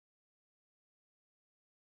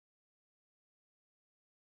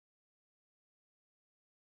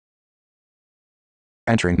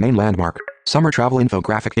Entering main landmark. Summer travel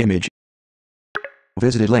infographic image.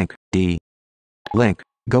 Visited link. D. Link.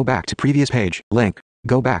 Go back to previous page. Link.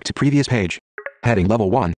 Go back to previous page. Heading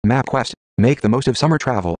level 1. Map quest. Make the most of summer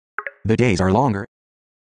travel. The days are longer.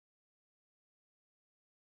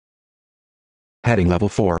 Heading level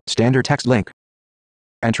 4. Standard text link.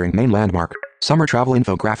 Entering main landmark. Summer travel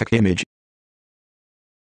infographic image.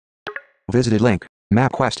 Visited link.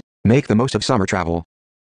 Map quest. Make the most of summer travel.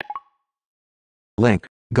 Link.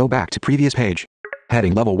 Go back to previous page.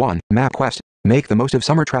 Heading level 1. Map quest. Make the most of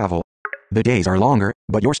summer travel. The days are longer,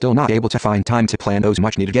 but you're still not able to find time to plan those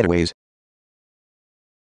much needed getaways.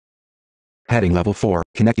 Heading level 4.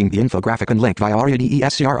 Connecting the infographic and link via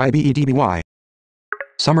aria-describedby.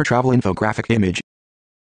 Summer travel infographic image.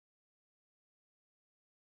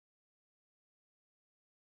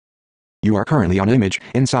 You are currently on image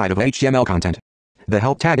inside of HTML content. The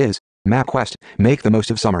help tag is Map quest. Make the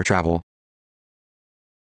most of summer travel.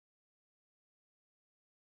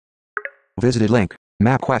 Visited link.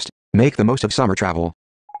 Map quest. Make the most of summer travel.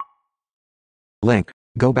 Link.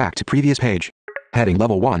 Go back to previous page. Heading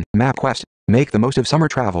level 1. Map quest. Make the most of summer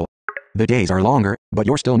travel. The days are longer, but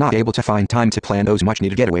you're still not able to find time to plan those much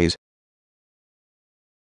needed getaways.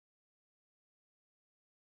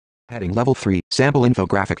 Heading level 3. Sample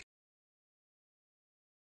infographic.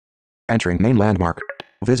 Entering main landmark.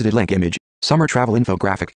 Visited link image. Summer travel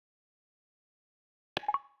infographic.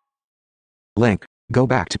 Link. Go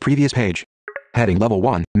back to previous page. Heading level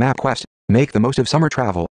 1. Map quest. Make the most of summer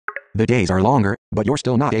travel. The days are longer, but you're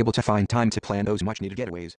still not able to find time to plan those much needed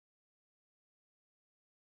getaways.